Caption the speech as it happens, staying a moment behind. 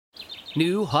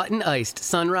New hot and iced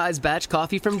Sunrise Batch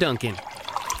Coffee from Dunkin'.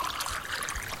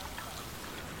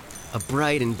 A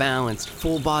bright and balanced,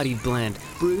 full-bodied blend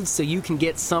brewed so you can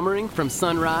get summering from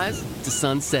sunrise to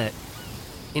sunset.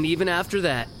 And even after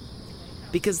that,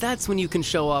 because that's when you can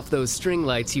show off those string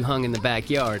lights you hung in the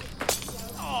backyard.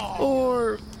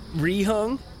 Or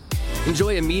rehung.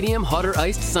 Enjoy a medium hot or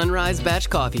iced Sunrise Batch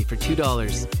Coffee for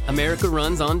 $2. America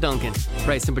runs on Dunkin'.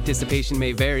 Price and participation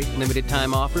may vary. Limited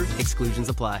time offer. Exclusions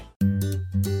apply.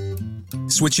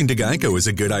 Switching to Geico is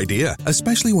a good idea,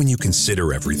 especially when you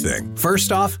consider everything.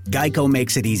 First off, Geico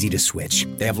makes it easy to switch.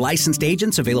 They have licensed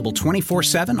agents available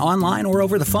 24/7 online or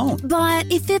over the phone.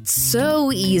 But if it's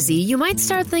so easy, you might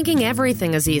start thinking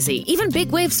everything is easy, even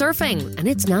big wave surfing. And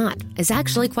it's not. It's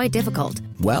actually quite difficult.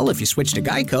 Well, if you switch to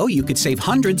Geico, you could save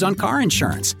hundreds on car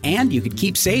insurance. And you could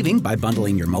keep saving by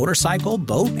bundling your motorcycle,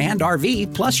 boat, and RV,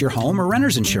 plus your home or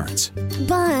renter's insurance.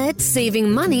 But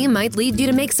saving money might lead you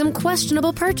to make some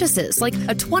questionable purchases, like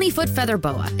a 20-foot feather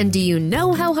boa. And do you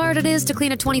know how hard it is to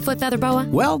clean a 20-foot feather boa?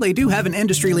 Well, they do have an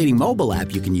industry-leading mobile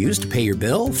app you can use to pay your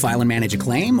bill, file and manage a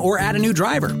claim, or add a new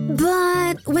driver.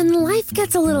 But when life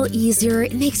gets a little easier,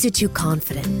 it makes you too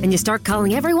confident. And you start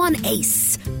calling everyone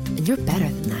Ace. And you're better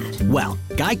than that. Well,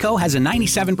 Geico has a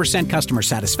 97% customer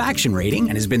satisfaction rating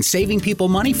and has been saving people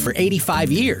money for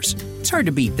 85 years. It's hard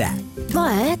to beat that.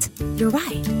 But you're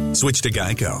right. Switch to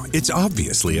Geico. It's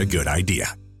obviously a good idea.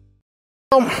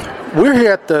 We're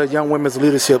here at the Young Women's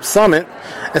Leadership Summit,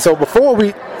 and so before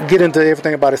we get into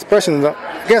everything about expression, I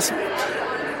guess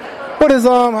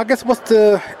what's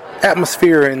the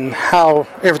atmosphere and how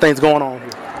everything's going on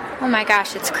here? Oh my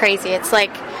gosh, it's crazy. It's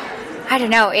like, I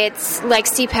don't know, it's like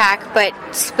CPAC, but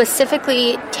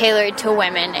specifically tailored to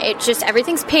women. It just,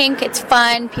 everything's pink, it's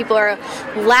fun, people are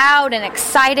loud and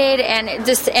excited, and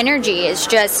this energy is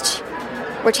just,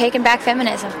 we're taking back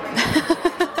feminism.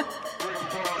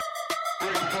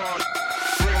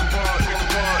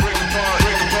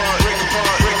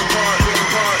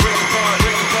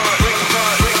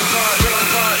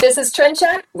 This is Trend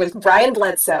Chat with Brian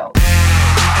Bledsoe.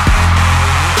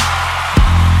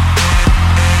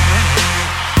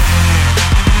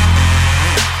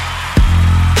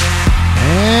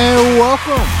 And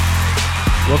welcome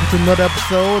to another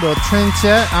episode of Trend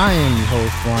Chat. I am your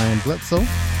host, Brian Bledsoe.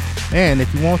 And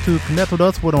if you want to connect with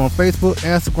us, we're on Facebook,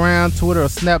 Instagram, Twitter, or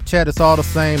Snapchat. It's all the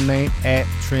same name, at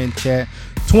Trend Chat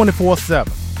 24/7.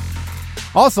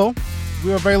 Also,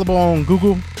 we're available on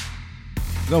Google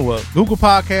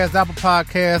Podcasts, Apple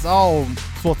Podcasts, all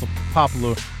sorts of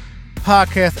popular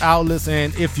podcast outlets.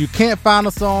 And if you can't find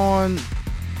us on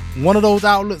one of those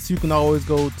outlets, you can always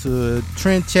go to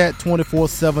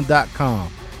trendchat247.com.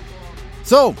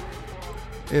 So,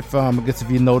 I guess if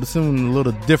you're noticing a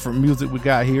little different music we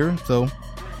got here, so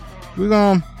we're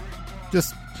gonna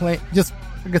just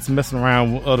messing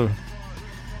around with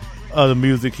other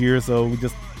music here. So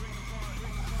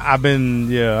I've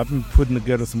been putting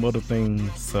together some other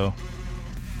things. So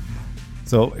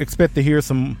expect to hear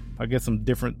some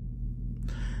different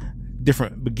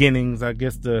beginnings, I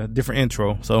guess, the different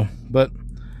intro. So, but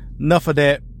enough of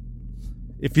that.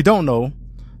 If you don't know,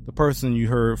 the person you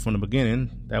heard from the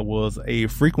beginning, that was a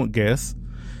frequent guest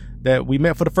that we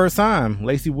met for the first time,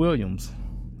 Lacey Williams,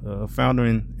 founder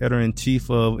and editor-in-chief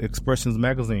of Expressions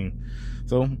Magazine.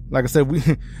 So, like I said,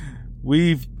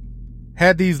 we've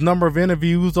had these number of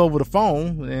interviews over the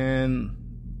phone, and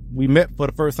we met for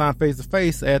the first time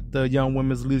face-to-face at the Young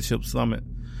Women's Leadership Summit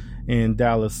in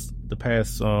Dallas the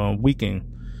past weekend,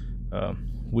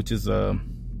 which is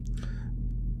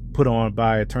put on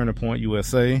by Turning Point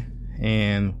USA.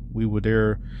 And we were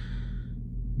there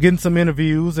getting some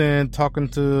interviews and talking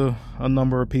to a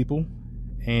number of people.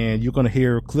 And you're going to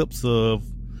hear clips of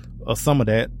some of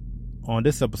that on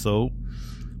this episode.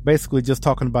 Basically just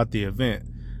talking about the event.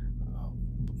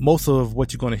 Most of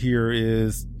what you're going to hear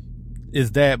is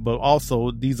that, but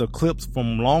also these are clips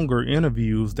from longer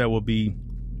interviews that will be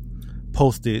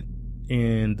posted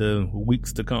in the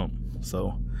weeks to come.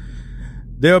 So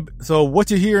what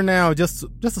you hear now, just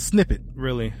a snippet,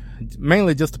 really.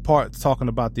 Mainly just the parts talking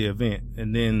about the event,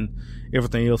 and then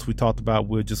everything else we talked about,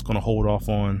 we're just going to hold off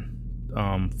on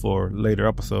for later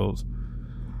episodes.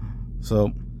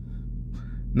 So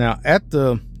now at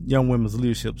the Young Women's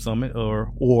Leadership Summit,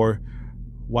 or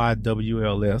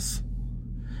YWLS,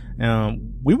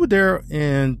 we were there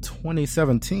in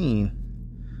 2017,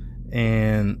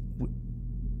 and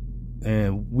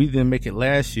we didn't make it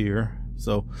last year.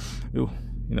 So, we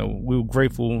were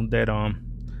grateful that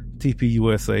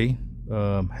TPUSA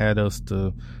had us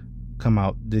to come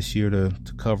out this year to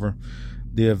cover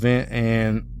the event.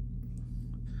 And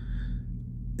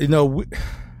I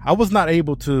was not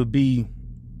able to be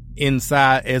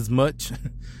inside as much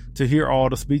to hear all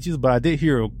the speeches, but I did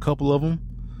hear a couple of them.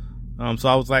 So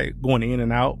I was like going in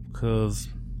and out because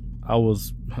I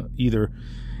was either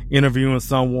interviewing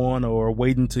someone or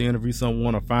waiting to interview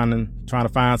someone or trying to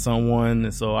find someone.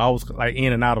 And so I was like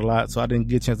in and out a lot. So I didn't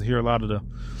get a chance to hear a lot of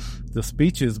the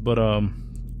speeches. But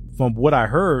from what I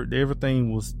heard,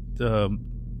 everything was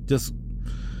just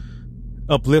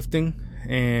uplifting.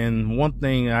 And one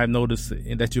thing I noticed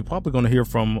that you're probably going to hear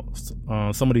from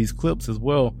some of these clips as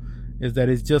well is that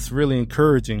it's just really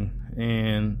encouraging.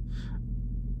 And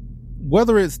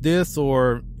whether it's this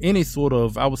or any sort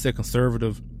of, I would say,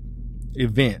 conservative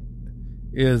event,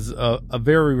 is a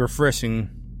very refreshing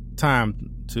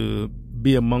time to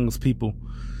be amongst people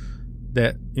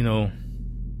that, you know,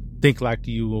 think like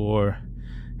you or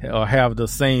have the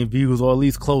same views, or at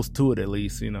least close to it, at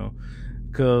least, you know,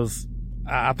 because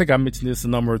I think I mentioned this a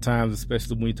number of times,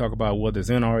 especially when you talk about whether it's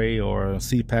NRA or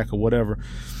CPAC or whatever.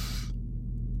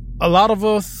 A lot of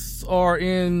us are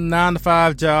in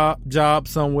 9-to-5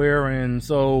 jobs somewhere, and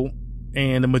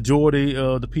the majority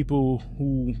of the people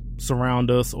who surround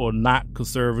us are not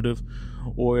conservative,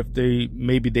 or if they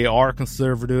are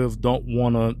conservative, don't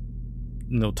want to,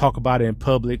 you know, talk about it in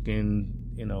public, and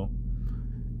you know,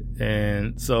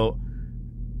 and so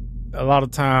a lot of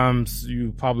times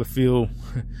you probably feel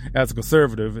as a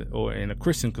conservative, or in a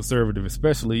Christian conservative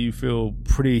especially, you feel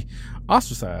pretty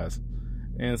ostracized.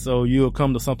 And so you'll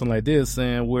come to something like this,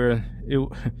 and where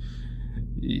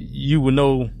you will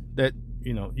know that,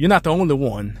 you know, you're not the only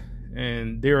one,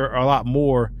 and there are a lot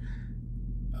more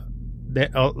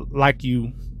that like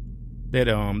you that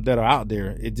are out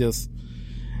there. It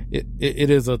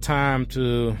is a time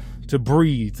to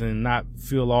breathe and not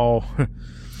feel all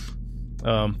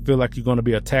feel like you're going to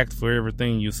be attacked for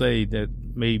everything you say that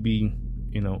may be,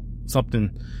 you know,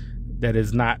 something that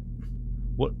is not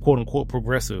what quote unquote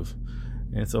progressive.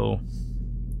 And so,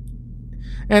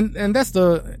 and that's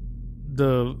the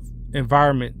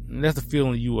environment, that's the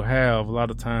feeling you will have a lot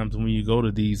of times when you go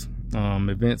to these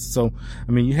events. So,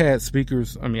 I mean, you had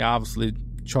speakers. I mean, obviously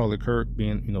Charlie Kirk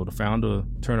being, you know, the founder of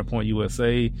Turning Point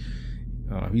USA.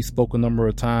 He spoke a number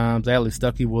of times. Adlai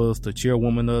Stuckey was the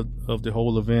chairwoman of the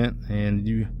whole event, and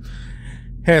you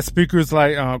had speakers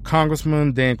like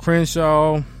Congressman Dan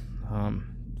Crenshaw,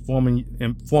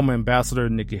 former Ambassador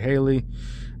Nikki Haley,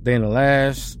 Dana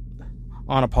Lash,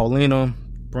 Anna Paulina,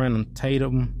 Brandon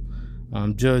Tatum,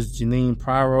 Judge Jeanine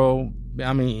Pirro.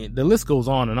 I mean, the list goes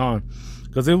on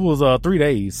because it was 3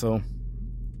 days. So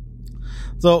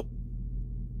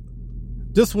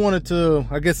just wanted to,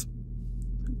 I guess,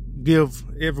 give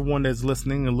everyone that's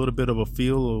listening a little bit of a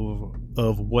feel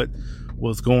of what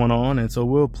was going on. And so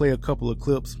we'll play a couple of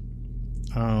clips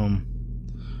from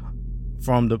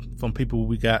people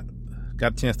we got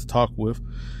a chance to talk with.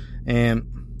 And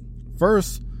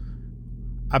first,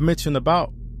 I mentioned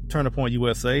about Turning Point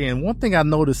USA, and one thing I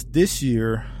noticed this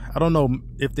year, I don't know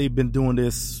if they've been doing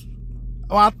this.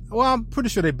 Well, I'm pretty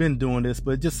sure they've been doing this,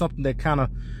 but just something that kind of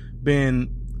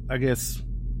been, I guess,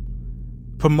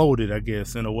 promoted, I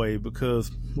guess, in a way,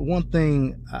 because one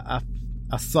thing I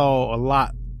saw a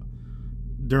lot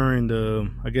during the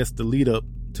lead up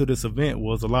to this event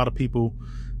was a lot of people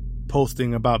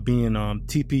posting about being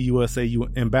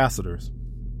TPUSA ambassadors.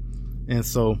 And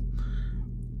so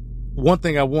one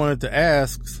thing I wanted to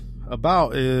ask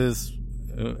about is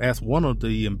ask one of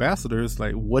the ambassadors,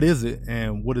 like, what is it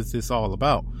and what is this all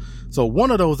about? So one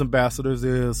of those ambassadors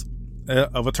is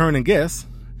a returning guest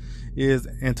is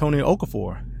Antonia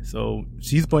Okafor. So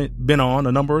she's been on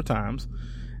a number of times,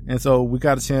 and so we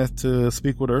got a chance to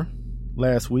speak with her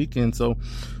last week. And so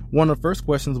one of the first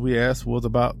questions we asked was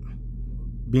about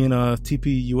being a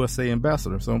TPUSA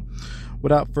ambassador. So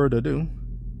without further ado,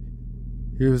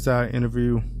 here's our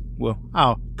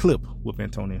clip with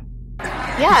Antonia.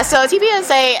 Yeah, so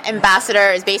TPUSA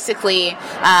ambassador is basically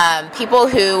people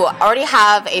who already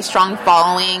have a strong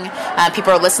following.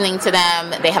 People are listening to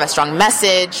them. They have a strong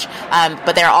message,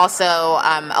 but they're also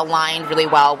aligned really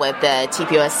well with the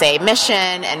TPUSA mission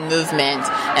and movement.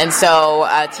 And so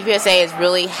TPUSA is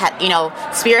really,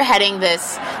 spearheading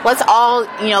this. Let's all,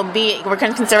 we're a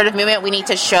conservative movement. We need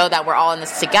to show that we're all in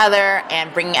this together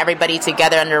and bringing everybody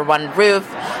together under one roof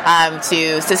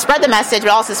to spread the message,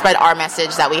 but also spread our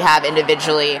message that we have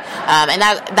individually. And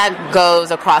that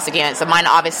goes across the gamut. So mine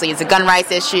obviously is the gun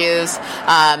rights issues.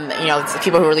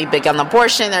 People who are really big on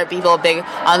abortion. There are people big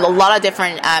on a lot of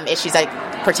different issues that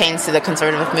pertains to the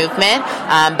conservative movement,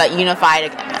 but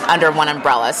unified under one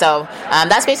umbrella. So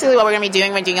that's basically what we're going to be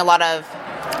doing. We're doing a lot of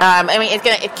I mean, it's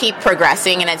going to keep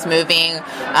progressing and it's moving,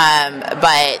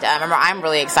 but I'm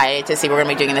really excited to see what we're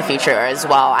going to be doing in the future as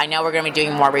well. I know we're going to be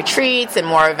doing more retreats and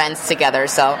more events together,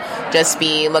 so just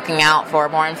be looking out for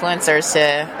more influencers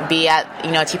to be at,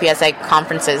 TPSA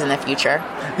conferences in the future.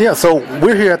 Yeah, so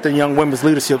we're here at the Young Women's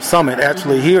Leadership Summit,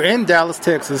 actually, here in Dallas,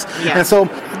 Texas. Yeah. And so,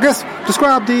 I guess,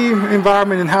 describe the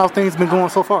environment and how things been going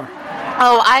so far.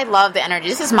 Oh, I love the energy.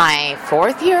 This is my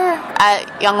 4th year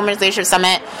at Young Women's Leadership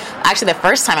Summit. Actually, the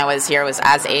first time I was here was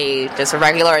as just a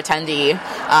regular attendee.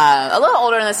 A little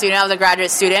older than the student. I was a graduate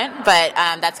student, but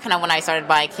that's kind of when I started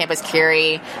my Campus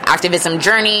Carry activism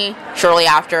journey, shortly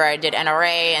after I did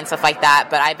NRA and stuff like that.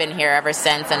 But I've been here ever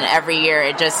since, and every year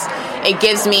it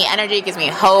gives me energy, it gives me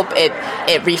hope, it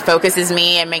refocuses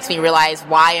me, it makes me realize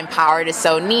why Empowered is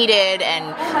so needed,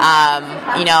 and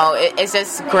it's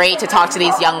just great to talk to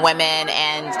these young women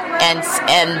and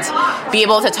be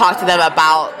able to talk to them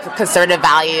about conservative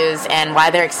values and why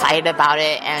they're excited about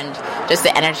it, and just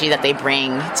the energy that they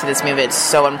bring to this movement is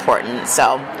so important.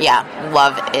 So yeah,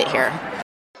 love it here.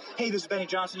 Hey, this is Benny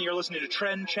Johnson. You're listening to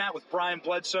Trend Chat with Brian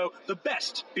Bledsoe, the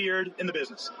best beard in the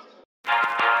business.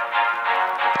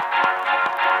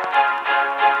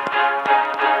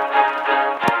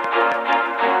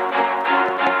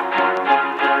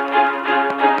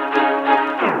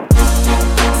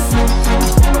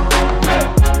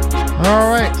 All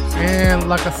right, and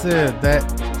like I said, that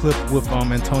clip with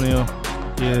Antonio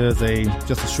is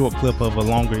just a short clip of a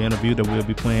longer interview that we'll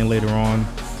be playing later on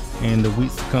in the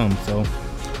weeks to come. So,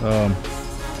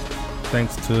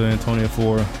 thanks to Antonio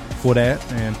for that,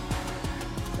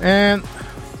 and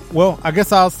well, I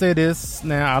guess I'll say this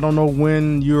now. I don't know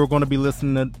when you're going to be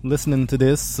listening to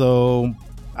this, so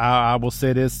I will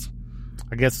say this.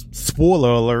 I guess spoiler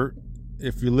alert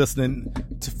if you're listening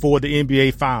for the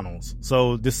NBA Finals.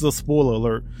 So this is a spoiler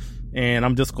alert, and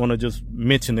I'm just going to just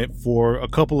mention it for a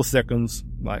couple of seconds.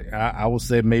 Like I would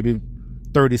say maybe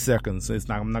 30 seconds.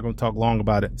 I'm not going to talk long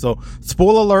about it. So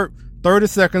spoiler alert, 30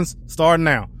 seconds, starting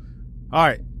now. All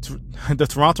right. The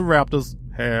Toronto Raptors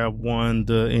have won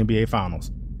the NBA Finals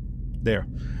there.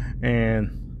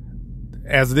 And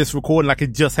as this recording, like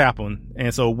it just happened.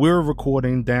 And so we're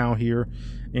recording down here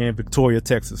in Victoria,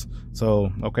 Texas. So,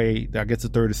 okay, I guess the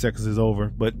 30 seconds is over.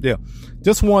 But yeah,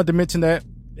 just wanted to mention that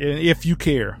if you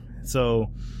care. So,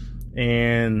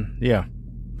 and yeah,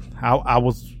 I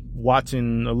was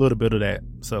watching a little bit of that.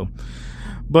 So,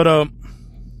 but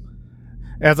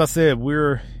as I said,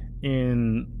 we're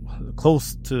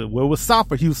close to, we're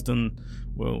south of Houston.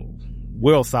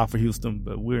 Well south of Houston,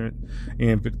 but we're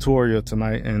in Victoria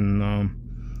tonight, and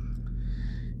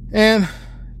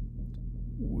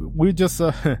we just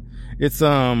it's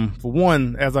for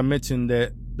one, as I mentioned,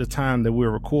 that the time that we're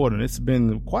recording, it's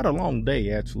been quite a long day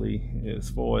actually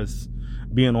as far as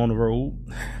being on the road.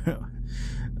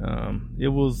 It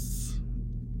was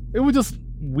just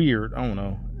weird. I don't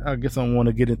know, I guess I don't want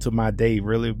to get into my day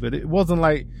really, but it wasn't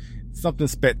like something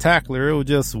spectacular. It was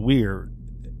just weird.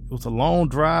 It was a long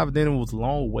drive, then it was a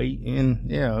long wait, and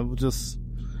yeah, it was just,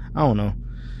 I don't know,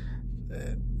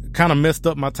 kind of messed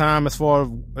up my time as far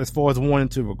as wanting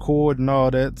to record and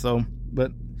all that. So,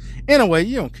 but anyway,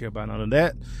 you don't care about none of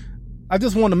that. I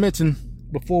just want to mention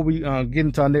before we get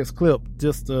into our next clip,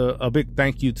 just a big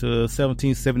thank you to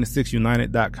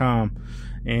 1776united.com.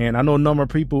 And I know a number of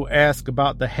people asked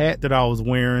about the hat that I was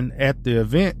wearing at the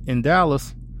event in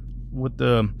Dallas with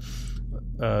the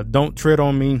Don't Tread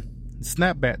on Me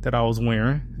snapback that I was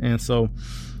wearing. And so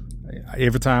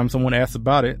every time someone asked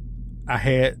about it, I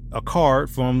had a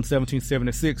card from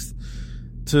 1776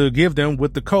 to give them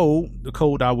with the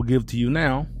code I will give to you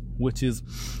now, which is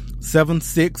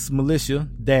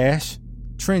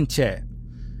 76militia-Trend Chat.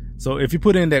 So if you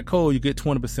put in that code, you get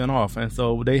 20% off. And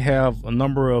so they have a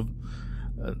number of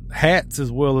hats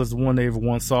as well as the one that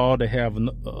everyone saw. They have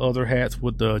other hats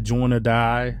with the Join or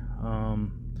Die,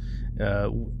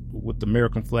 with the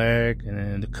American flag,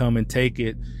 and the Come and Take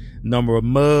It, number of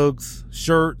mugs,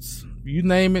 shirts, you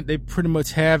name it, they pretty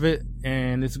much have it.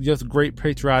 And it's just great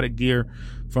patriotic gear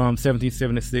from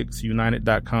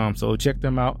 1776united.com. So check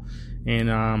them out,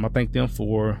 and I thank them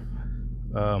for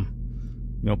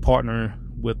partnering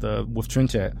with Trend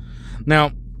Chat.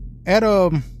 Now at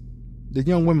the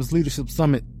Young Women's Leadership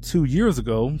Summit 2 years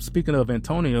ago, speaking of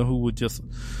Antonio, who was just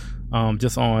on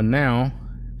now,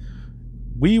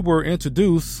 we were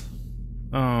introduced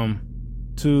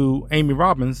to Amy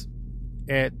Robbins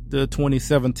at the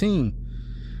 2017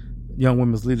 Young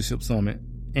Women's Leadership Summit.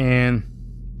 And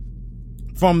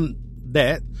from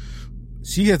that,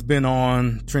 she has been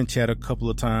on Trend Chat a couple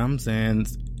of times. And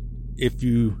if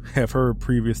you have heard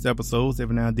previous episodes,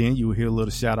 every now and then you will hear a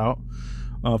little shout out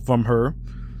from her.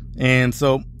 And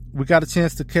so we got a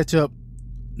chance to catch up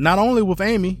not only with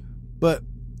Amy, but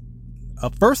a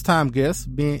first-time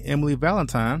guest being Emily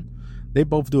Valentine. They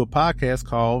both do a podcast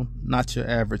called Not Your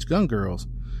Average Gun Girls.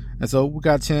 And so we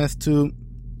got a chance to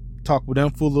talk with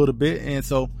them for a little bit. And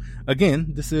so,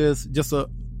 again, this is just a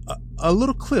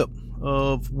little clip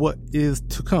of what is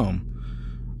to come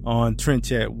on Trend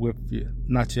Chat with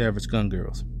Not Your Average Gun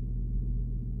Girls.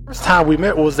 First time we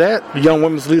met was at the Young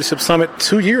Women's Leadership Summit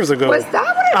 2 years ago. Was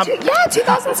that what it? Yeah,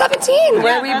 2017,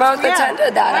 where we both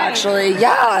attended that, actually.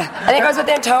 Yeah. I think I was with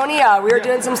Antonia. We were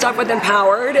doing some stuff with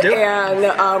Empowered,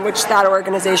 and which that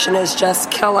organization is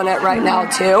just killing it right now,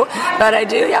 too. But I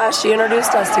do, she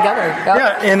introduced us together. Yep.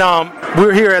 Yeah, and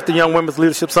we're here at the Young Women's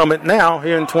Leadership Summit now,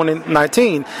 here in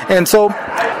 2019. And so,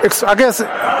 I guess,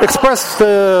 express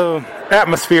the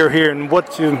atmosphere here and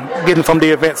what you're getting from the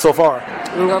event so far.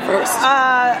 You go first.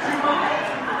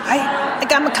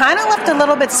 I'm kind of left a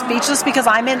little bit speechless because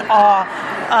I'm in awe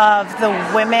of the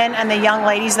women and the young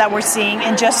ladies that we're seeing,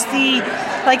 and just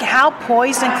how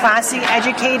poised and classy,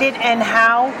 educated, and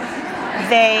how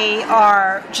they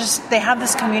have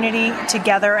this community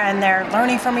together and they're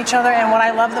learning from each other. And what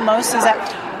I love the most is that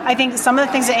I think some of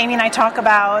the things that Amy and I talk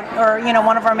about, or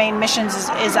one of our main missions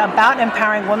is about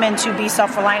empowering women to be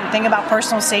self-reliant and think about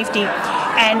personal safety.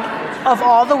 And of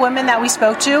all the women that we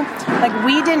spoke to,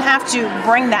 we didn't have to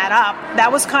bring that up.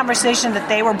 That was conversation that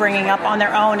they were bringing up on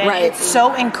their own. And it's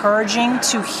so encouraging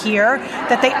to hear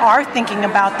that they are thinking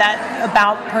about that,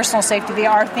 about personal safety. They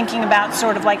are thinking about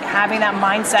sort of having that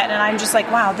mindset. And I'm just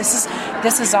wow, this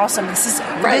is awesome. This is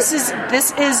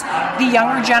the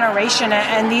younger generation,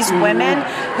 and these women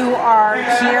who are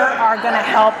here are going to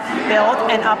help build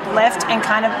and uplift and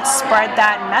kind of spread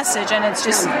that message. And it's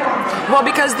just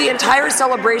because the entire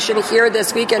celebration here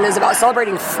this weekend is about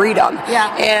celebrating freedom.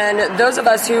 Yeah. And those of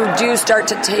us who do start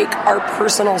to take our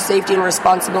personal safety and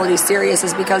responsibility serious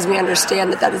is because we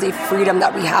understand that is a freedom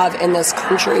that we have in this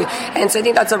country. And so I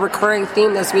think that's a recurring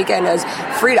theme this weekend is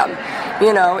freedom.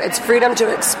 It's freedom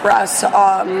to express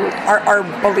our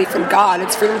belief in God.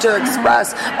 It's freedom to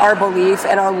express our belief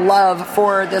and our love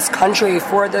for this country,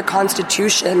 for the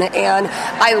Constitution. And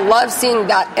I love seeing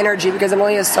that energy because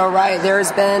Emily is so right.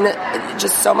 There's been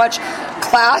just so much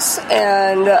class,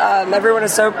 and everyone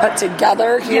is so put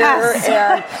together here,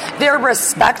 and they're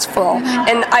respectful.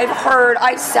 And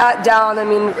I've sat down,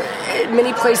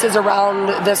 many places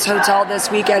around this hotel this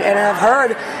weekend, and I've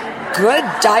heard good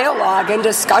dialogue and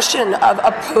discussion of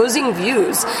opposing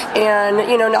views. And,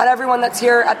 not everyone that's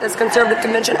here at this conservative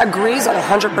convention agrees on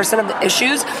 100% of the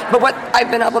issues, but what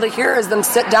I've been able to hear is them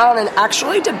sit down and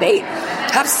actually debate,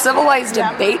 have civilized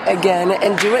debate again,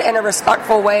 and do it in a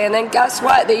respectful way. And then guess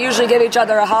what? They usually give each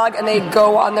other a hug and they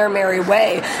go on their merry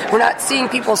way. We're not seeing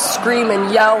people scream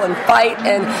and yell and fight.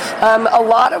 And a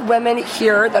lot of women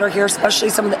here that are here, especially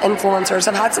some of the influencers,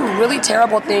 have had some really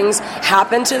terrible things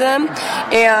happen to them.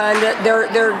 And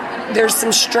there's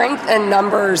some strength in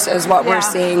numbers is what we're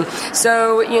seeing.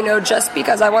 So, just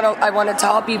because I want to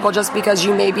tell people, just because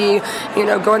you may be,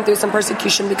 going through some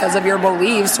persecution because of your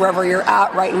beliefs, wherever you're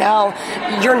at right now,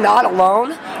 you're not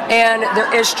alone, and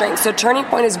there is strength. So Turning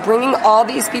Point is bringing all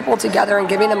these people together and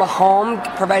giving them a home,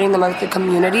 providing them with a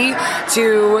community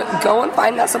to go and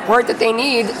find that support that they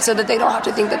need so that they don't have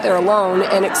to think that they're alone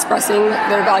in expressing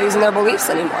their values and their beliefs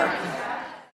anymore.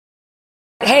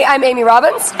 Hey, I'm Amy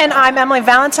Robbins. And I'm Emily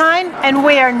Valentine. And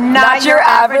we are not your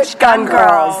average gun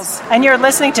girls. And you're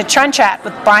listening to Trend Chat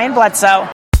with Brian Bledsoe.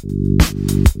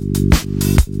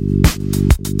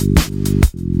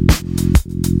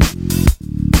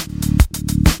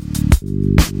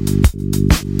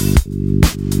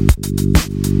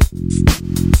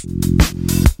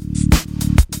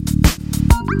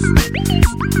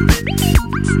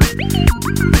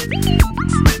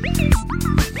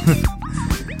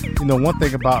 One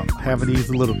thing about having these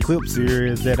little clips here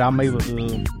is that I'm able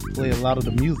to play a lot of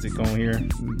the music on here.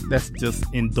 That's just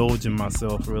indulging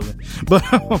myself, really. But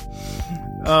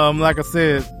like I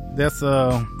said, that's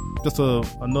just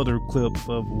another clip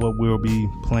of what we'll be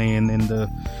playing in the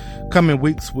coming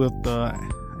weeks with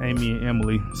Amy and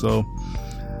Emily. So,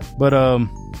 but I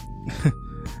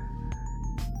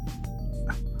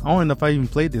don't know if I even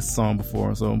played this song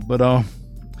before. So, but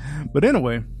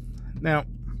anyway, now.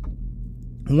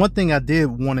 One thing I did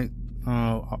wanted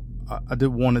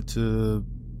to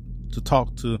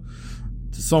talk to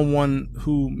someone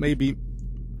who maybe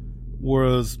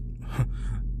was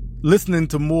listening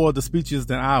to more of the speeches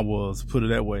than I was, put it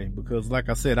that way, because like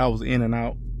I said, I was in and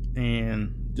out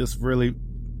and just really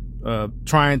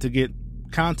trying to get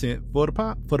content for the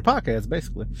podcast,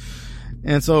 basically.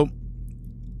 And so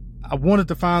I wanted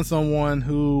to find someone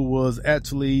who was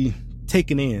actually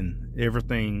taken in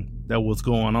everything that was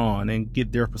going on and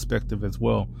get their perspective as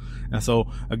well. And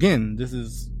so, again, this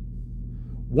is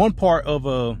one part of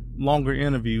a longer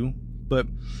interview, but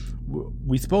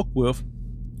we spoke with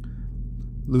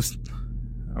Lucy.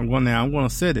 I'm going to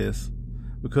say this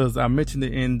because I mentioned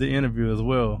it in the interview as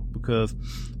well,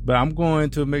 but I'm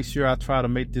going to make sure I try to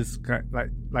make this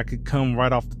like it come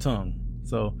right off the tongue.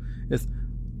 So it's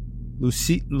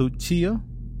Lucia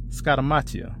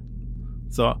Scaramaccia.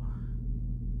 So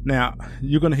now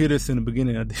you're going to hear this in the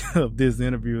beginning of this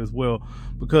interview as well,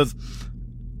 because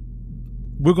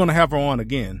we're going to have her on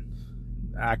again.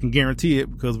 I can guarantee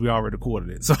it because we already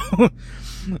recorded it. So,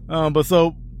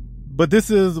 but this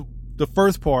is the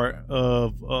first part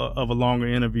of a longer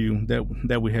interview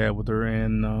that we had with her,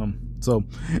 and so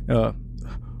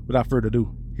without further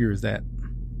ado, here is that.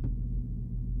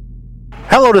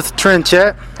 Hello, this is Trend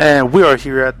Chat, and we are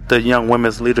here at the Young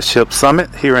Women's Leadership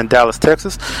Summit here in Dallas,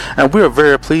 Texas, and we are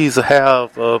very pleased to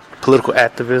have a political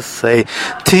activist, a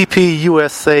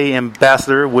TPUSA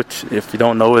ambassador, which, if you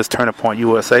don't know, is Turning Point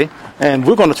USA. And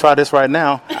we're going to try this right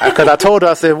now, because I told her,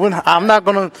 I said, I'm not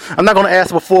going to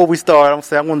ask before we start. I'm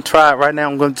going to try it right now.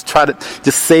 I'm going to try to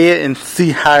just say it and see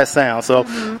how it sounds. So,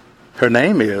 her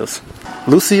name is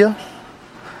Lucia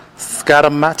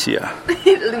Scaramaccia.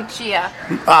 Lucia.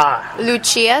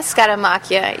 Lucia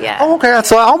Scaramaccia, yeah. Oh, okay.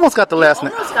 So I almost got the last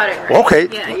name. Almost got it right. Okay.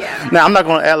 Yeah. Now, I'm not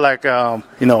going to act like,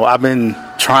 I've been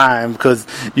trying, because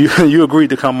you agreed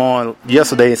to come on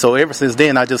yesterday. So ever since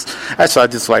then, I just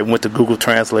went to Google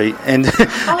Translate and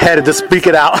had to speak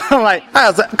it out.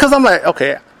 Because I'm like,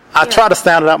 okay, I try to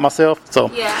sound it out myself. So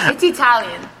yeah, it's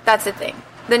Italian. That's the thing.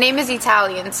 The name is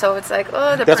Italian, so it's like,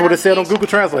 that's what it said on Google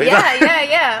Translate.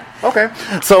 Yeah. Okay.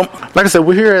 So, like I said,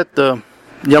 we're here at the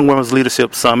Young Women's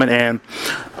Leadership Summit, and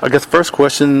I guess first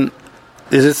question,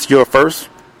 is this your first,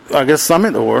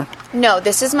 summit, or? No,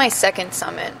 this is my second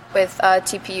summit with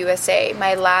TPUSA.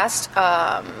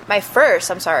 My first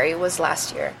was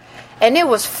last year. And it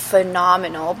was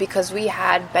phenomenal because we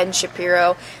had Ben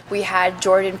Shapiro, we had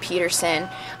Jordan Peterson,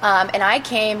 and I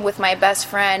came with my best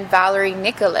friend, Valerie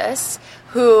Nicholas,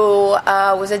 who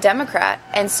was a Democrat.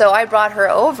 And so I brought her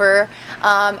over,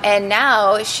 and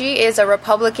now she is a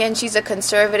Republican, she's a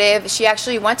conservative. She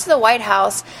actually went to the White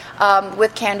House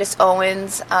with Candace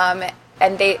Owens,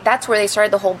 and that's where they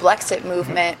started the whole Blexit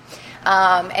movement.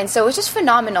 And so it was just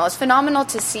phenomenal. It's phenomenal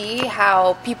to see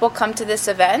how people come to this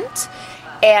event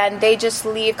and they just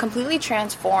leave completely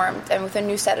transformed and with a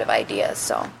new set of ideas.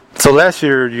 So last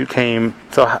year you came.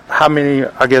 So how many,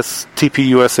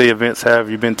 TPUSA events have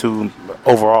you been to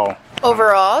overall?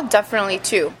 Overall, definitely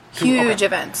 2 huge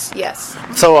events. Yes.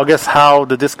 So how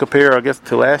did this compare?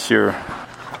 To last year.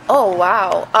 Oh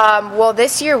wow. Well,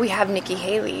 this year we have Nikki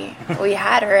Haley. We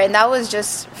had her, and that was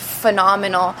just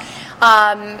phenomenal.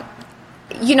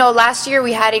 Last year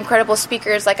we had incredible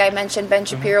speakers, like I mentioned, Ben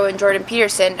Shapiro and Jordan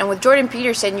Peterson. And with Jordan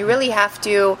Peterson, you really have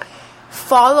to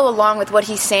follow along with what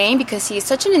he's saying because he's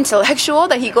such an intellectual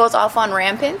that he goes off on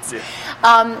rampant.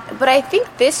 Yeah. But I think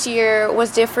this year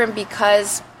was different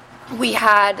because we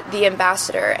had the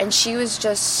ambassador, and she was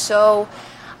just so,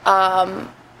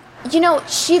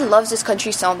 she loves this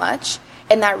country so much,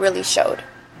 and that really showed,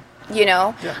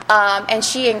 Yeah. And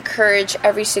she encouraged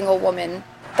every single woman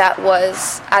that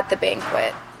was at the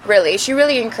banquet. Really, she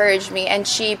really encouraged me, and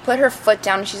she put her foot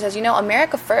down and she says,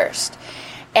 America first.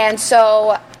 And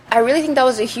so I really think that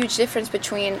was a huge difference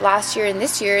between last year and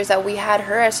this year, is that we had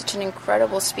her as such an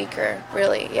incredible speaker,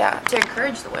 really, to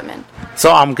encourage the women.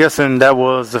 So I'm guessing that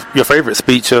was your favorite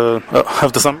speech of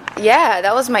the summit? Yeah,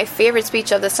 that was my favorite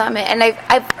speech of the summit. And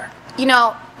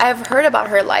I've heard about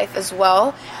her life as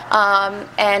well,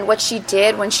 and what she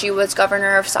did when she was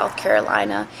governor of South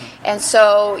Carolina. And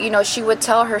so, she would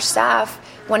tell her staff,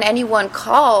 when anyone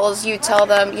calls, you tell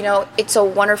them, it's a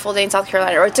wonderful day in South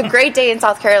Carolina, or it's a great day in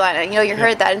South Carolina. You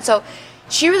heard that. And so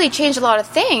she really changed a lot of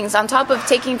things on top of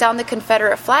taking down the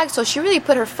Confederate flag. So she really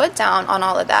put her foot down on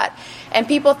all of that. And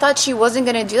people thought she wasn't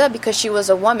going to do that because she was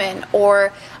a woman,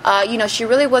 or, she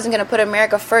really wasn't going to put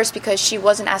America first because she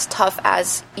wasn't as tough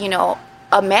as,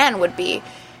 a man would be.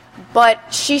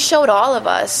 But she showed all of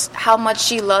us how much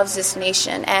she loves this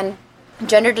nation, and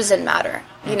gender doesn't matter.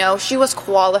 She was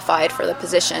qualified for the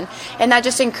position, and that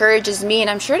just encourages me, and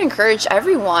I'm sure it encouraged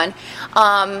everyone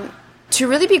to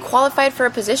really be qualified for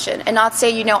a position and not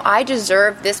say, I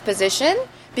deserve this position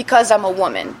because I'm a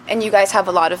woman and you guys have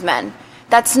a lot of men.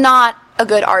 That's not a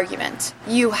good argument.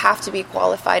 You have to be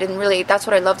qualified, and really that's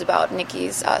what I loved about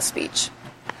Nikki's speech.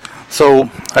 So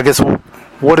I guess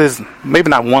what is, maybe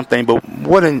not one thing, but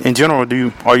what in general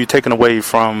are you taking away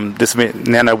from this event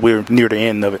now that we're near the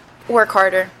end of it? Work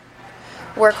harder.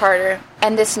 work harder,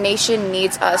 and this nation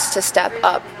needs us to step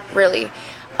up, really.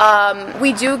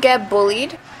 We do get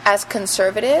bullied as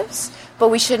conservatives, but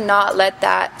we should not let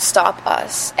that stop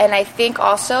us. And I think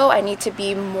also I need to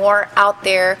be more out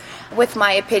there with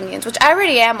my opinions, which I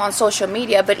already am on social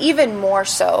media, but even more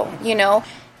so, you know.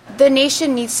 The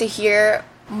nation needs to hear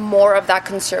more of that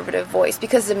conservative voice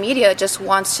because the media just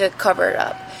wants to cover it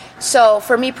up. So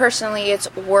for me personally,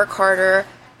 it's work harder,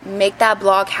 make that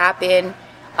blog happen,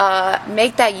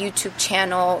 make that YouTube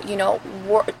channel, you know,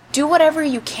 do whatever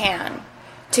you can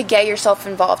to get yourself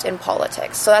involved in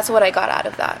politics. So that's what I got out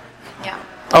of that. Yeah.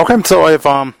 Okay, so if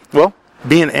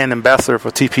being an ambassador for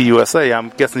TPUSA, I'm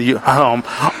guessing you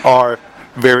are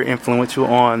very influential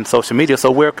on social media.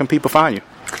 So where can people find you?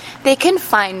 They can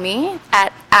find me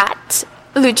at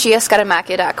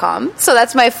luciascaramakia.com. So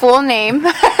that's my full name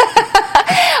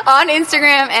on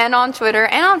Instagram and on Twitter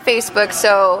and on Facebook.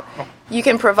 So you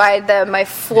can provide them my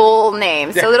full name.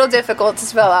 It's a little difficult to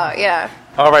spell out, yeah.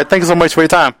 All right, thank you so much for your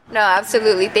time. No,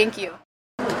 absolutely. Thank you.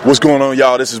 What's going on,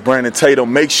 y'all? This is Brandon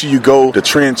Tatum. Make sure you go to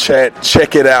Trend Chat,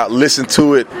 check it out, listen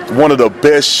to it. One of the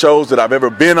best shows that I've ever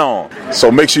been on.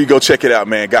 So make sure you go check it out,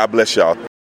 man. God bless y'all.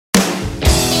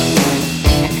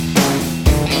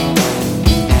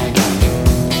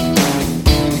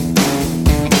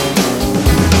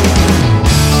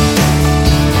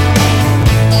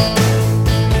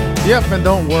 Yep, and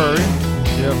don't worry.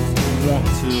 If you want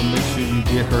to make sure you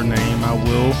get her name, I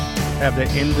will have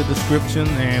that in the description,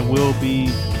 and will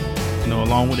be, you know,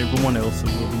 along with everyone else, it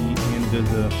will be in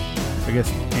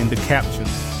the caption.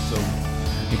 So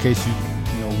in case you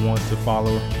want to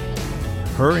follow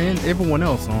her and everyone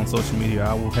else on social media,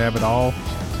 I will have it all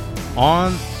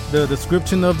on the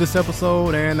description of this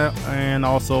episode, and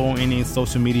also any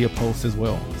social media posts as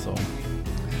well. So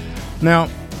now,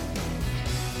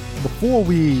 before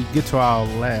we get to our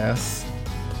last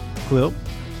clip,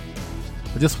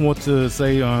 I just want to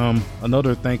say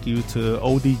another thank you to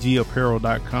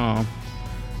odgapparel.com.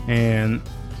 And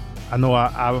I know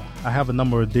I have a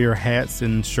number of their hats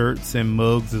and shirts and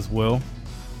mugs as well.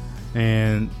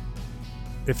 And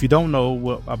if you don't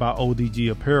know about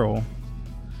ODG Apparel,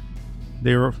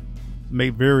 they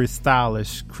make very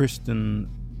stylish Christian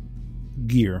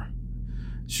gear,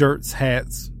 shirts,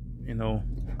 hats, you know,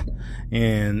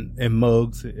 and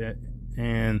mugs.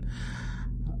 And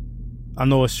I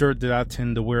know a shirt that I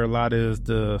tend to wear a lot is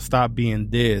the Stop Being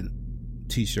Dead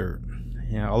t-shirt,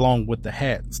 along with the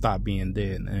hat Stop Being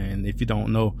Dead. And if you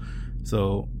don't know,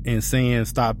 so in saying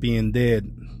Stop Being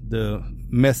Dead, the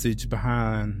message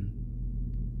behind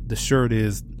the shirt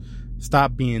is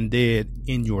stop being dead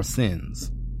in your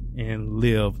sins and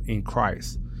live in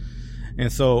Christ.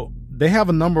 And so they have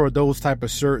a number of those type of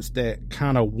shirts that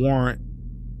kind of warrant,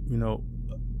 you know,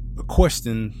 a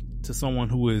question to someone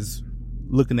who is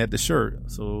looking at the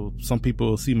shirt. So some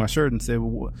people will see my shirt and say,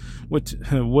 well, what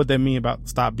that mean about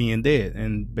stop being dead?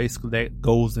 And basically that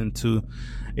goes into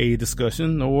a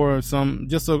discussion or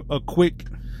just a quick,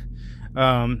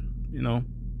 you know,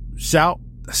 shout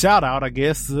out, I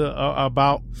guess,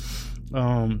 about,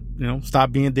 you know,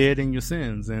 stop being dead in your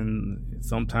sins. And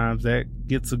sometimes that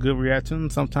gets a good reaction.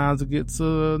 Sometimes it gets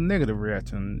a negative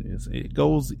reaction. It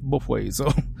goes both ways.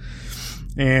 So,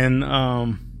 and,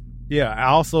 yeah,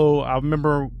 I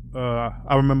remember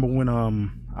when,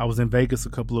 I was in Vegas a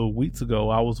couple of weeks ago,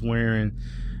 I was wearing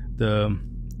the,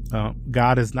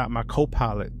 God Is Not My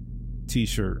Co-Pilot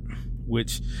t-shirt,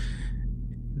 which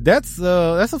that's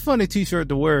a funny t-shirt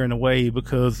to wear in a way,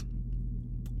 because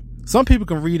some people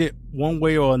can read it one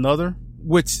way or another,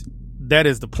 which that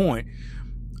is the point.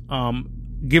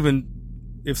 Given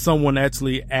if someone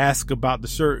actually asks about the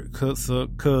shirt,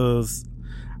 cause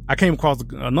I came across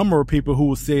a number of people who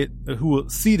would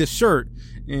see the shirt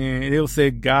and they'll say,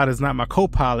 God is not my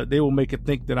co-pilot. They will make it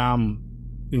think that I'm,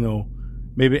 you know,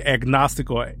 maybe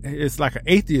agnostic, or it's like an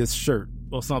atheist shirt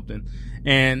or something.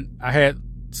 And I had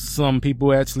some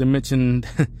people actually mention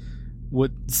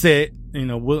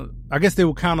I guess they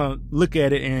would kind of look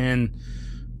at it and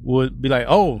would be like,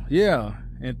 oh yeah,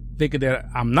 and thinking that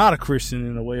I'm not a Christian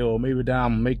in a way, or maybe that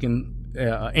I'm making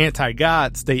an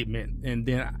anti-God statement. And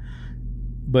then,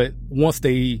 but once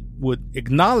they would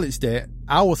acknowledge that,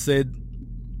 I would say,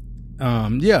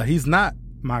 yeah, he's not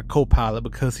my co-pilot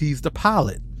because he's the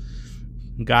pilot.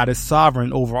 God is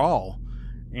sovereign over all.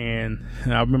 And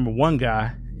I remember one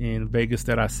guy in Vegas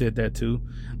that I said that to,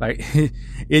 like,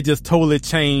 it just totally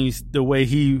changed the way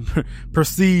he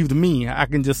perceived me. I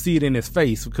can just see it in his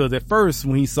face, because at first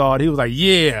when he saw it, he was like,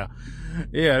 yeah,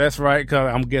 that's right.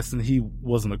 Cause I'm guessing he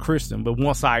wasn't a Christian. But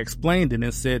once I explained it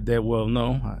and said that, well,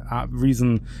 no,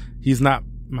 reason he's not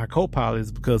my co-pilot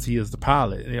is because he is the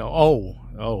pilot. You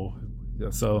know,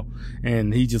 So,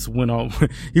 and he just went on,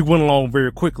 he went along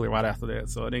very quickly right after that.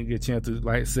 So I didn't get a chance to,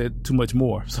 like I said, too much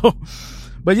more. So,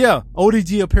 but yeah,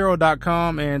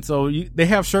 odgapparel.com. And so they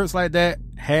have shirts like that,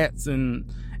 hats and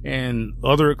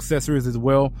other accessories as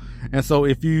well. And so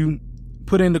if you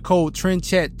put in the code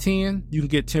TrendChat10, you can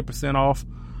get 10% off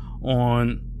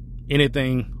on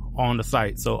anything on the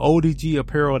site. So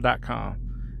odgapparel.com.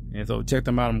 And so check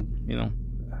them out. I'm,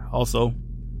 also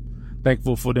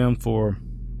thankful for them for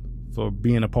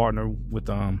being a partner with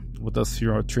us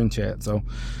here on Trend Chat. So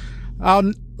our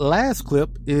last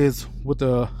clip is with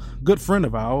a good friend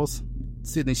of ours,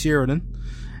 Sydney Sheridan.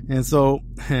 And so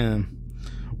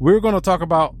we're going to talk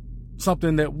about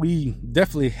something that we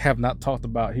definitely have not talked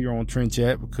about here on Trend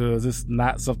Chat, because it's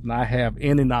not something I have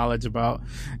any knowledge about.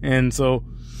 And so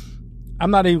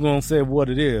I'm not even going to say what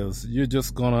it is. You're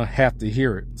just going to have to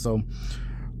hear it. So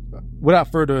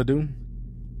without further ado,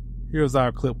 here's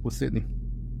our clip with Sydney.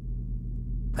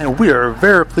 And we are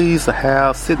very pleased to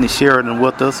have Sydney Sheridan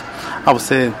with us. I would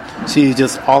say she's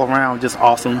just all around just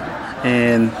awesome.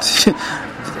 And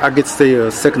I get to say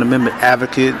a Second Amendment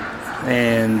advocate.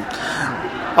 And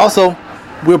also,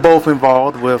 we're both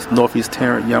involved with Northeast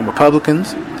Tarrant Young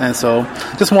Republicans. And so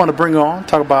just want to bring her on,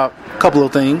 talk about a couple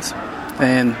of things.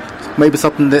 And maybe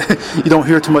something that you don't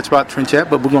hear too much about Trend Chat,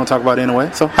 but we're going to talk about it anyway.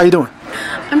 So how you doing?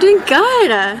 I'm doing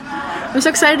good. I'm so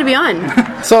excited to be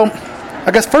on. So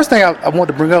I guess first thing I want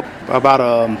to bring up about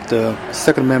the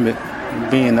Second Amendment,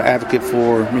 being the advocate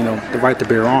for the right to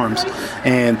bear arms,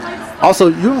 and also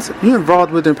you're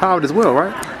involved with Empowered as well,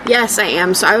 right? Yes, I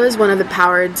am. So I was one of the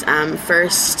Empowered's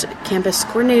first campus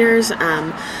coordinators.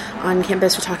 On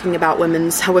campus, we're talking about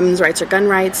how women's rights are gun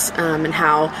rights, and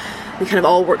how we kind of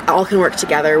all can work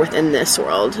together within this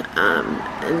world,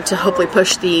 and to hopefully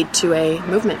push the 2A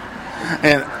movement.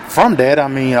 And from that,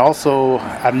 also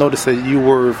I noticed that you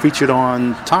were featured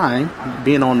on Time,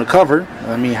 being on the cover.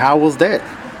 How was that?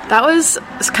 That was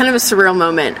kind of a surreal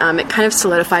moment. It kind of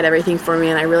solidified everything for me,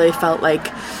 and I really felt like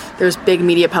there's big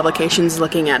media publications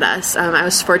looking at us. I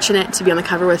was fortunate to be on the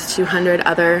cover with 200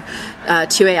 other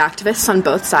 2A activists on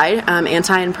both sides,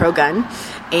 anti and pro-gun,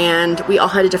 and we all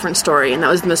had a different story, and that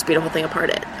was the most beautiful thing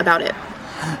about it.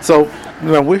 So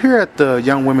we're here at the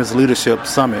Young Women's Leadership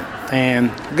Summit, and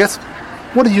I guess,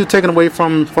 what are you taking away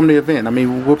from the event?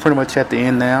 We're pretty much at the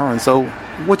end now, and so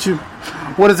what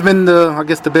has been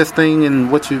the best thing,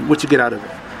 and what you get out of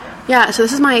it? Yeah, so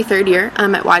this is my third year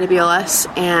at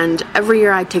YWLS, and every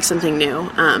year I take something new.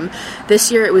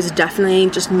 This year it was definitely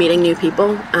just meeting new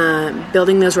people,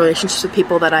 building those relationships with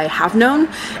people that I have known,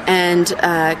 and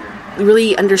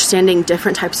really understanding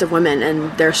different types of women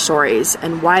and their stories,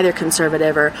 and why they're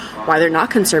conservative or why they're not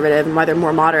conservative and why they're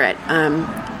more moderate.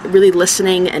 Really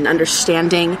listening and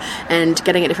understanding and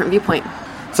getting a different viewpoint.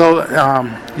 So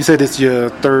you said it's your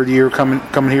third year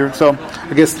coming here. So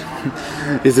I guess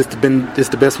is this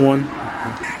the best one?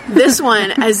 This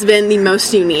one has been the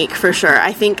most unique for sure.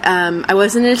 I think I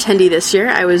wasn't an attendee this year.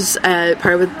 I was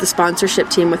part of the sponsorship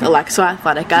team with Alexo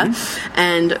Athletica,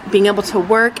 and being able to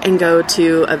work and go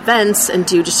to events and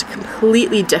do just a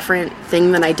completely different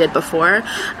thing than I did before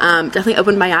definitely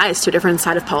opened my eyes to a different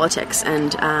side of politics,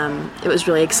 and it was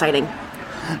really exciting.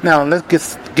 Now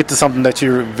let's get to something that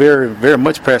you're very, very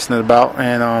much passionate about,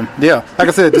 and like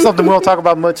I said, it's something we don't talk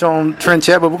about much on Trend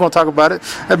Chat, but we're going to talk about it.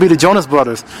 That'd be the Jonas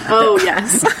Brothers. Oh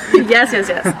yes, yes.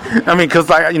 Because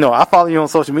I follow you on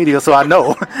social media, so I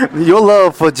know your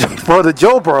love for the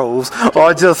Joe Bros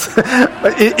are just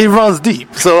it runs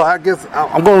deep. So I guess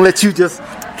I'm going to let you just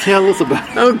tell us about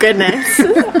it. Oh goodness,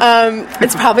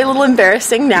 it's probably a little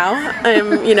embarrassing now.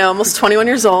 I'm almost 21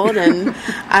 years old, and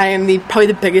I am probably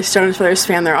the biggest Jonas Brothers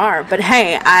fan there are. But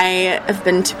hey, I have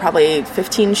been to probably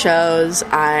 15 shows.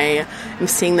 I am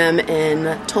seeing them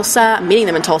in Tulsa, meeting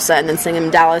them in Tulsa, and then seeing them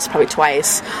in Dallas probably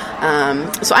twice.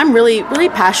 So I'm really, really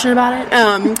passionate about it.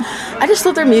 I just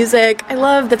love their music. I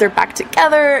love that they're back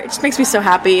together. It just makes me so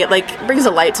happy. It brings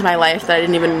a light to my life that I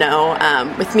didn't even know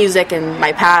with music and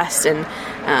my past, and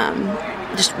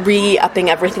just re-upping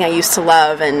everything I used to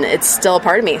love, and it's still a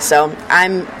part of me. So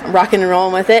I'm rocking and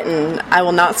rolling with it, and I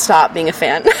will not stop being a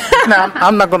fan. Now,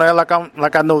 I'm not gonna act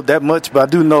like I know that much, but I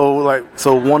do know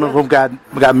so one of them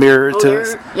got married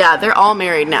to. Yeah, they're all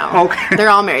married now. Okay, they're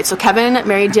all married. So Kevin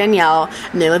married Danielle,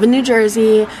 and they live in New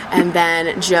Jersey. And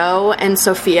then Joe and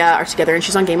Sophia are together, and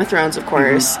she's on Game of Thrones, of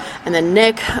course. Mm-hmm. And then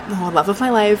Nick, love of my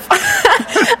life,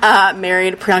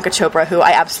 married Priyanka Chopra, who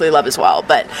I absolutely love as well.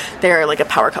 But they're like a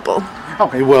power couple.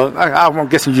 Okay, well, I'm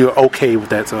guessing you're okay with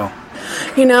that, so.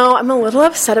 I'm a little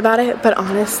upset about it, but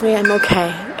honestly, I'm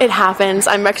okay. It happens.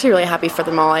 I'm actually really happy for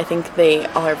them all. I think they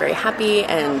all are very happy,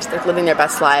 and they're living their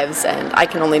best lives, and I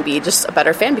can only be just a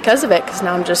better fan because of it, because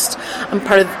now I'm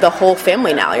part of the whole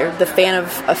family now. You're the fan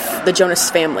of the Jonas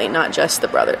family, not just the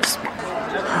brothers.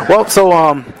 Well, so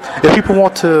if people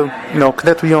want to,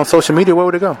 connect with you on social media, where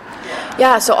would they go?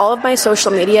 Yeah, so all of my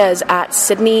social media is at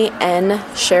Sydney N.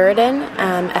 Sheridan,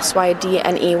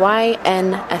 SYDNEY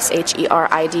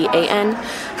NSHERIDAN.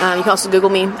 You can also Google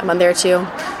me. I'm on there too.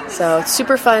 So it's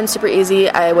super fun, super easy.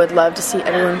 I would love to see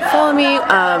everyone follow me.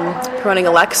 Promoting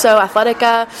Alexo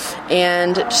Athletica,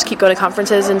 and just keep going to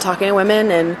conferences and talking to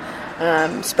women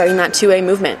and spreading that 2A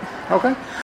movement. Okay.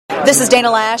 This is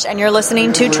Dana Lash, and you're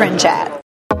listening to Trend Chat.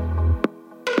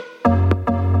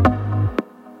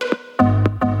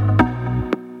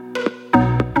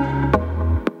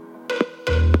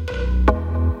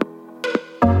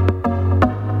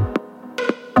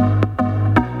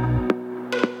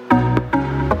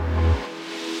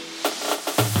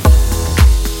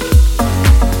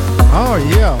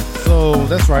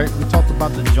 That's right. We talked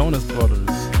about the Jonas Brothers.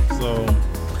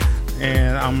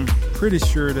 And I'm pretty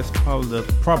sure that's probably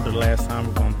the last time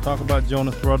we're going to talk about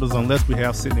Jonas Brothers, unless we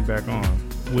have Sydney back on,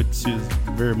 which is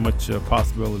very much a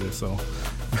possibility. So,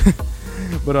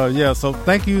 but so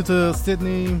thank you to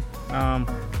Sydney,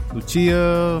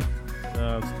 Lucia,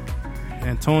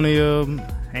 Antonia,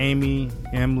 Amy,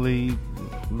 Emily,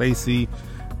 Lacey.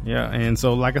 Yeah, and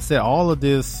so like I said,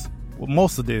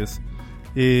 most of this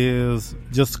is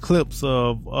just clips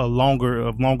of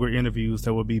longer interviews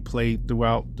that will be played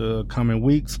throughout the coming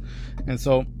weeks, and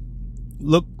so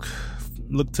look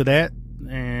to that,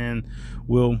 and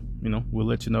we'll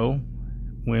let you know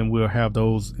when we'll have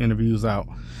those interviews out.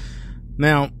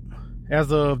 Now, as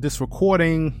of this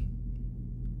recording,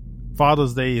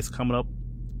 Father's Day is coming up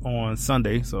on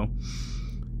Sunday, so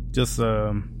just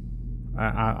I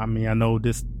know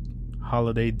this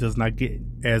holiday does not get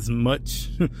as much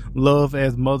love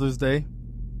as Mother's Day,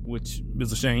 which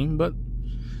is a shame, but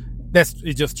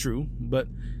it's just true. But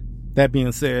that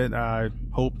being said, I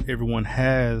hope everyone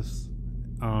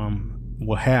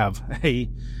will have a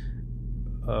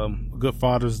good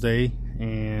Father's Day,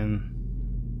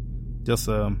 and just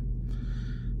I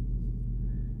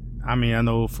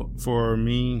know for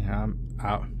me,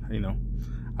 I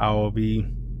will be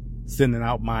sending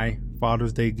out my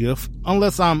Father's Day gift,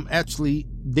 unless I'm actually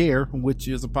there, which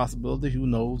is a possibility. Who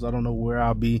knows? I don't know where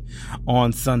I'll be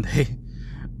on Sunday,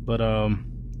 but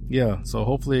so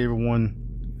hopefully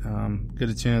everyone get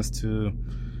a chance to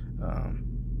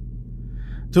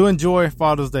enjoy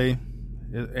Father's Day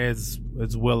as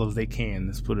well as they can.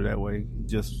 Let's put it that way.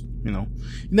 Just you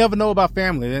never know about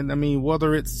family, and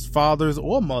whether it's fathers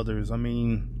or mothers.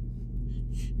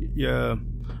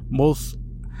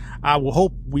 I will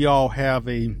hope we all have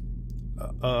a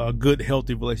good,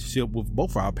 healthy relationship with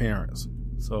both our parents.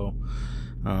 So,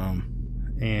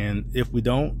 and if we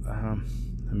don't,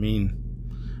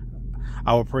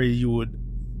 I would pray you would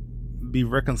be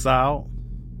reconciled,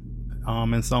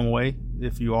 in some way.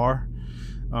 If you are,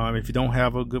 if you don't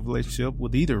have a good relationship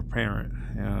with either parent,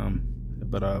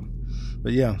 but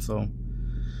yeah. So,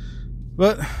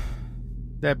 but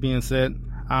that being said,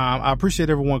 I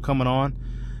appreciate everyone coming on.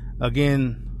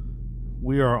 Again,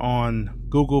 we are on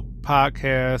Google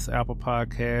Podcasts, Apple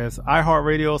Podcasts,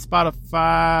 iHeartRadio,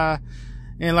 Spotify.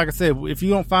 And like I said, if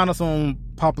you don't find us on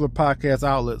popular podcast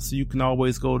outlets, you can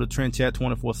always go to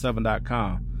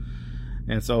trendchat247.com.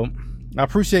 And so I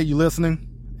appreciate you listening.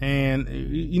 And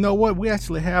you know what? We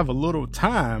actually have a little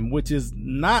time, which is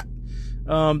not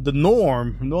the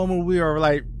norm. Normally we are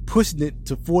like pushing it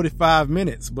to 45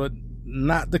 minutes, but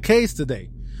not the case today.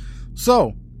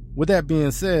 So with that being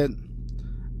said,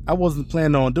 I wasn't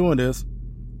planning on doing this,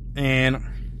 and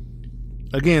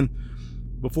again,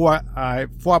 before I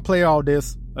play all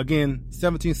this, again,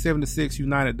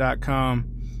 1776united.com,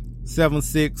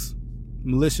 76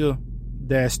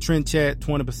 militia-trend chat,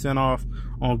 20% off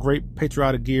on great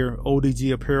patriotic gear,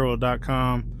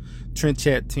 odgapparel.com, trend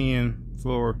chat 10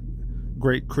 for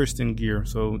great Christian gear.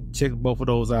 So check both of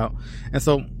those out. And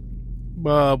so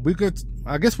I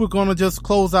guess we're going to just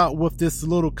close out with this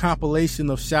little compilation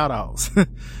of shout outs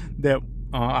that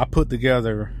I put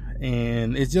together.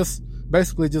 And it's just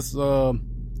basically just a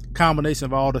combination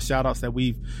of all the shout outs that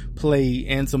we've played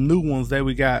and some new ones that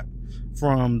we got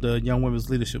from the Young Women's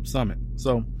Leadership Summit.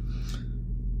 So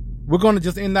we're going to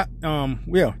just end that.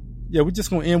 We're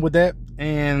just going to end with that.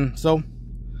 And so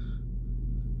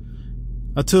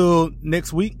until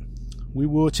next week, we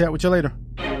will chat with you later.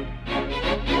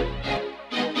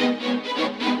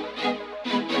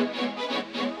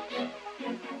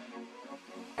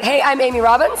 Hey, I'm Amy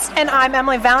Robbins. And I'm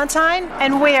Emily Valentine.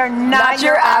 And we are not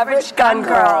your average gun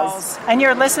girls. And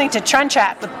you're listening to Trend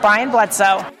Chat with Brian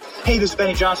Bledsoe. Hey, this is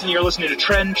Benny Johnson. You're listening to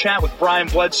Trend Chat with Brian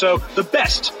Bledsoe, the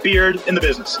best beard in the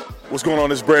business. What's going on?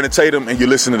 This is Brandon Tatum, and you're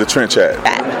listening to Trend Chat.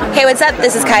 Hey, what's up?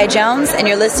 This is Kai Jones, and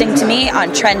you're listening to me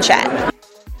on Trend Chat.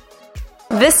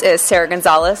 This is Sarah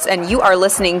Gonzalez, and you are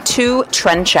listening to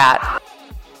Trend Chat.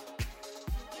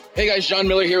 Hey guys, John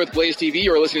Miller here with Blaze TV.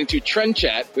 You are listening to Trend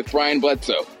Chat with Brian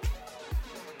Bledsoe.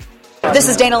 This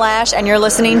is Dana Lash, and you're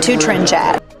listening to Trend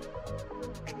Chat.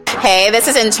 Hey, this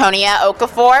is Antonia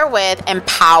Okafor with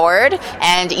Empowered,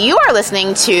 and you are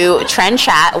listening to Trend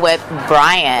Chat with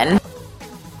Brian.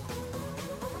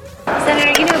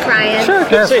 Senator, you know Brian. Sure, good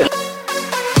to see you.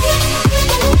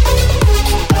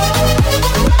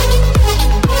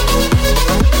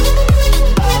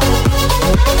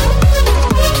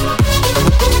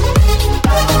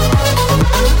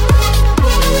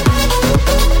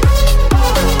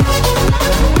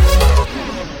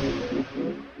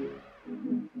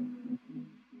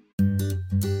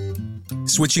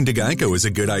 Switching to Geico is a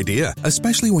good idea,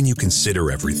 especially when you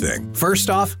consider everything. First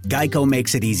off, Geico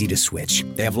makes it easy to switch.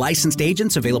 They have licensed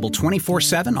agents available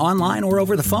 24/7 online or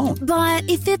over the phone. But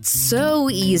if it's so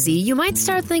easy, you might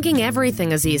start thinking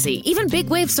everything is easy, even big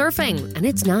wave surfing. And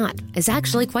it's not. It's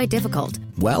actually quite difficult.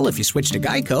 Well, if you switch to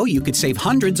Geico, you could save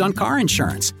hundreds on car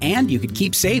insurance. And you could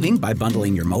keep saving by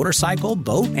bundling your motorcycle,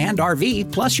 boat, and RV,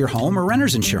 plus your home or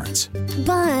renter's insurance.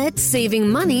 But saving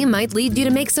money might lead you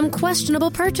to make some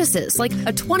questionable purchases, like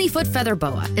a 20-foot feather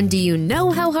boa. And do you know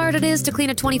how hard it is to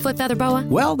clean a 20-foot feather boa?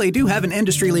 Well, they do have an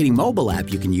industry-leading mobile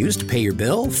app you can use to pay your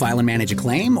bill, file and manage a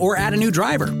claim, or add a new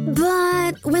driver.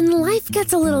 But when life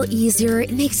gets a little easier,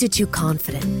 it makes you too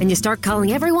confident, and you start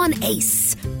calling everyone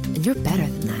Ace. And you're better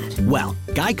than that. Well,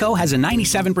 Geico has a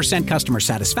 97% customer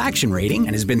satisfaction rating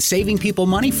and has been saving people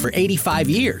money for 85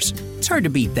 years. It's hard to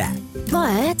beat that.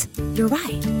 But you're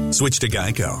right. Switch to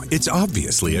Geico. It's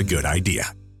obviously a good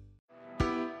idea.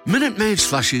 Minute Maid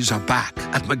slushies are back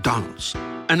at McDonald's.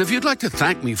 And if you'd like to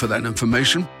thank me for that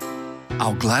information,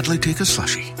 I'll gladly take a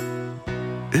slushie.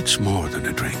 It's more than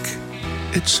a drink.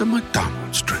 It's a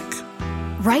McDonald's drink.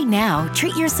 Right now,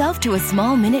 treat yourself to a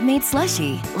small Minute Maid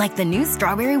slushie, like the new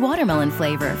strawberry watermelon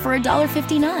flavor for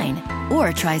 $1.59.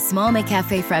 Or try small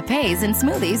McCafe frappes and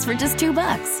smoothies for just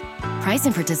 $2. Price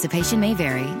and participation may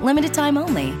vary. Limited time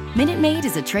only. Minute Maid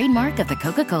is a trademark of the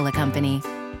Coca-Cola Company.